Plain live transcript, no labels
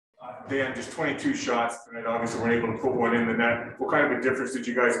Dan, just 22 shots tonight. Obviously, weren't able to put one in the net. What kind of a difference did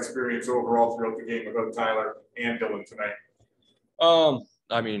you guys experience overall throughout the game without Tyler and Dylan tonight?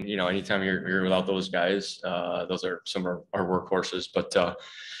 I mean, anytime you're without those guys, those are some of our workhorses. But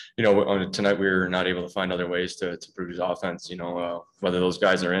tonight we were not able to find other ways to produce offense. Whether those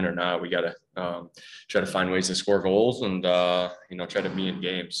guys are in or not, we got to try to find ways to score goals and try to be in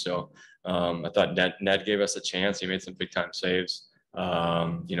games. So I thought Ned gave us a chance. He made some big time saves.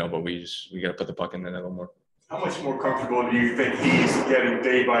 But we got to put the puck in the net a little more. How much more comfortable do you think he's getting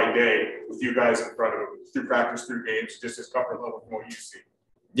day by day with you guys in front of him through practice, through games, just his comfort level from what you see?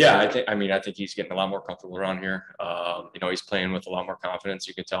 Yeah, I think he's getting a lot more comfortable around here. He's playing with a lot more confidence.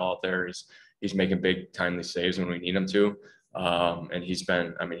 You can tell out there he's making big timely saves when we need him to. And he's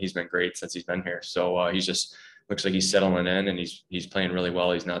been great since he's been here. So he's just looks like he's settling in and he's playing really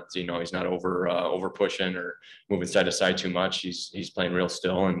well. He's not over pushing or moving side to side too much. He's playing real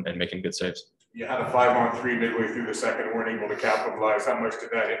still and making good saves. You had a 5-on-3 midway through the second, weren't able to capitalize. How much did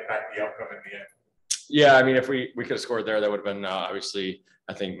that impact the outcome in the end? Yeah, I mean, if we could have scored there, that would have been obviously,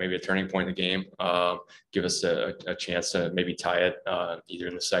 I think, maybe a turning point in the game. Give us a chance to maybe tie it either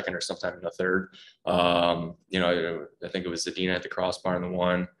in the second or sometime in the third. I think it was Zadina at the crossbar in the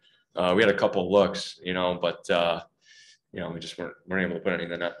one. We had a couple of looks, but we just weren't able to put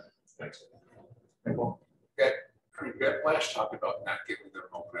anything in the net. Thanks. Okay. Last talked about not giving them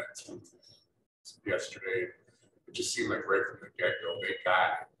momentum yesterday. It just seemed like right from the get-go they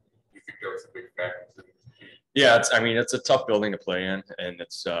got. You think that was a big factor? Yeah, it's a tough building to play in, and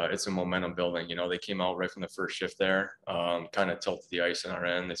it's a momentum building. They came out right from the first shift there, kind of tilted the ice on our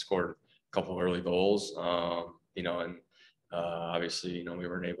end. They scored a couple of early goals, and obviously, we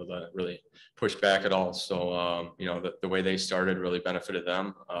weren't able to really push back at all. So, the way they started really benefited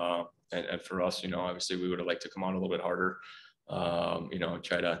them, and for us, obviously, we would have liked to come on a little bit harder,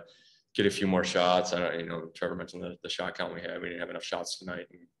 try to get a few more shots. Trevor mentioned the shot count we had. We didn't have enough shots tonight.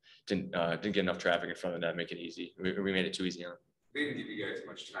 And didn't get enough traffic in front of that, make it easy. We made it too easy on. They didn't give you guys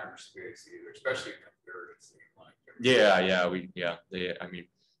much time or space either, especially in the third. It seemed like.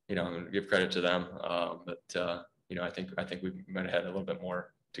 Give credit to them, but I think we might have had a little bit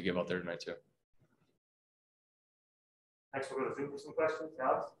more to give out there tonight too. Next, we'll go to Zoom for some questions.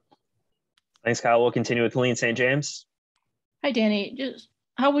 Alex? Thanks, Kyle. We'll continue with Helene St. James. Hi, Danny. Just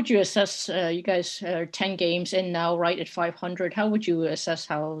how would you assess, you guys are 10 games in now, right at 500. How would you assess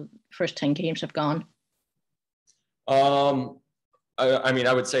how first 10 games have gone? I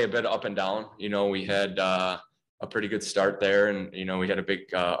would say a bit up and down. We had a pretty good start there, and we had a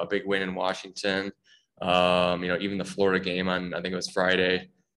big win in Washington. Even the Florida game on, I think it was Friday.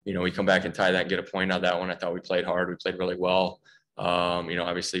 We come back and tie that and get a point on that one. I thought we played hard. We played really well.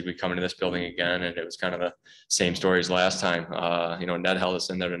 Obviously we come into this building again, and it was kind of the same story as last time. Ned held us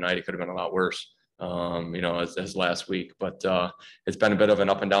in there tonight. It could have been a lot worse, as last week. But it's been a bit of an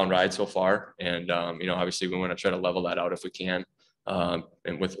up and down ride so far. And, obviously we want to try to level that out if we can, and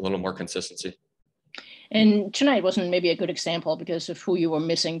with a little more consistency. And tonight wasn't maybe a good example because of who you were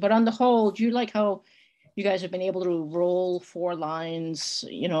missing. But on the whole, do you like how you guys have been able to roll 4 lines,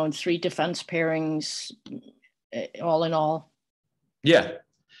 and 3 defense pairings, all in all? Yeah.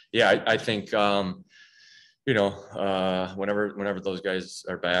 I think, whenever those guys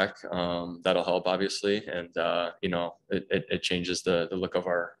are back, that'll help obviously. And, it changes the look of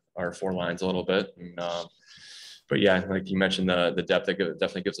our 4 lines a little bit. And, but yeah, like you mentioned, the depth,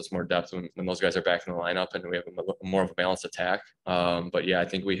 definitely gives us more depth when those guys are back in the lineup and we have more of a balanced attack. But yeah, I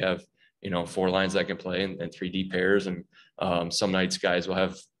think we have, 4 lines that can play and 3 deep pairs. And some nights guys will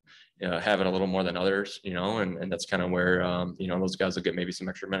have it a little more than others, and that's kind of where, those guys will get maybe some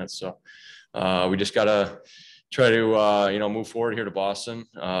extra minutes. So we just got to try to, move forward here to Boston,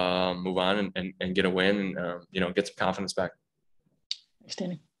 move on and get a win and, get some confidence back. Thanks,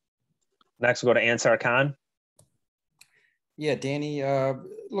 Danny. Next, we'll go to Ansar Khan. Yeah, Danny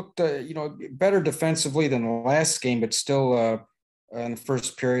looked, better defensively than the last game, but still in the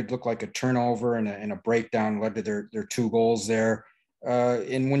first period looked like a turnover and a breakdown led to their 2 goals there.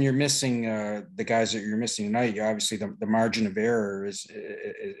 And when you're missing the guys that you're missing tonight, obviously the margin of error is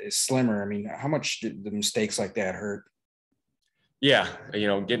slimmer. I mean, how much did the mistakes like that hurt? Yeah,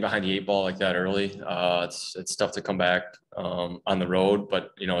 getting behind the 8 ball like that early, it's tough to come back on the road.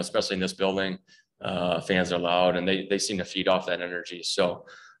 But especially in this building, fans are loud and they seem to feed off that energy. So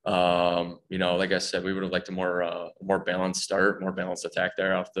like I said, we would have liked a more balanced start, more balanced attack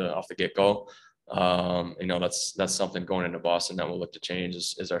there off the get go. That's something going into Boston that we'll look to change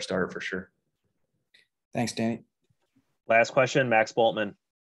is our starter for sure. Thanks, Danny. Last question, Max Boltman.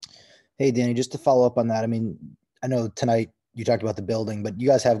 Hey, Danny, just to follow up on that. I mean, I know tonight you talked about the building, but you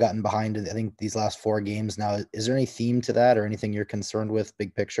guys have gotten behind, I think, these last 4 games now. Is there any theme to that or anything you're concerned with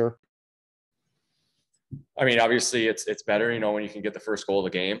big picture? I mean, obviously it's better, when you can get the first goal of the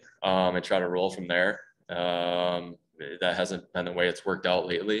game, and try to roll from there. That hasn't been the way it's worked out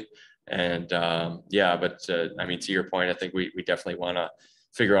lately. And but I mean, to your point, I think we definitely want to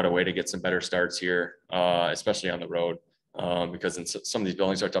figure out a way to get some better starts here, especially on the road, because some of these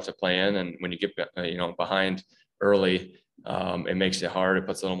buildings are tough to play in. And when you get, behind early, it makes it hard. It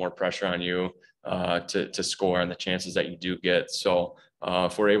puts a little more pressure on you to score and the chances that you do get. So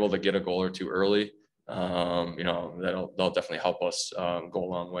if we're able to get a goal or two early, that'll definitely help us go a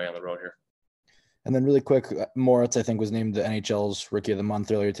long way on the road here. And then really quick, Moritz, I think, was named the NHL's Rookie of the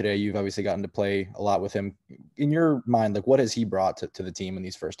Month earlier today. You've obviously gotten to play a lot with him. In your mind, like, what has he brought to the team in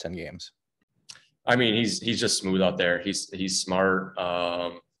these first 10 games? I mean, he's just smooth out there. He's smart.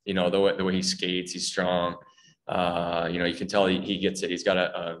 The way he skates, he's strong. You can tell he gets it. He's got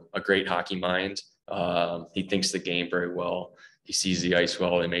a great hockey mind. He thinks the game very well. He sees the ice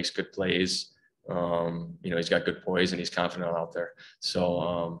well. He makes good plays. He's got good poise and he's confident out there.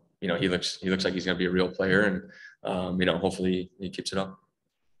 So, he looks like he's going to be a real player, and, hopefully he keeps it up.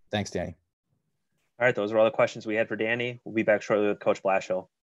 Thanks, Danny. All right. Those are all the questions we had for Danny. We'll be back shortly with Coach Blashill.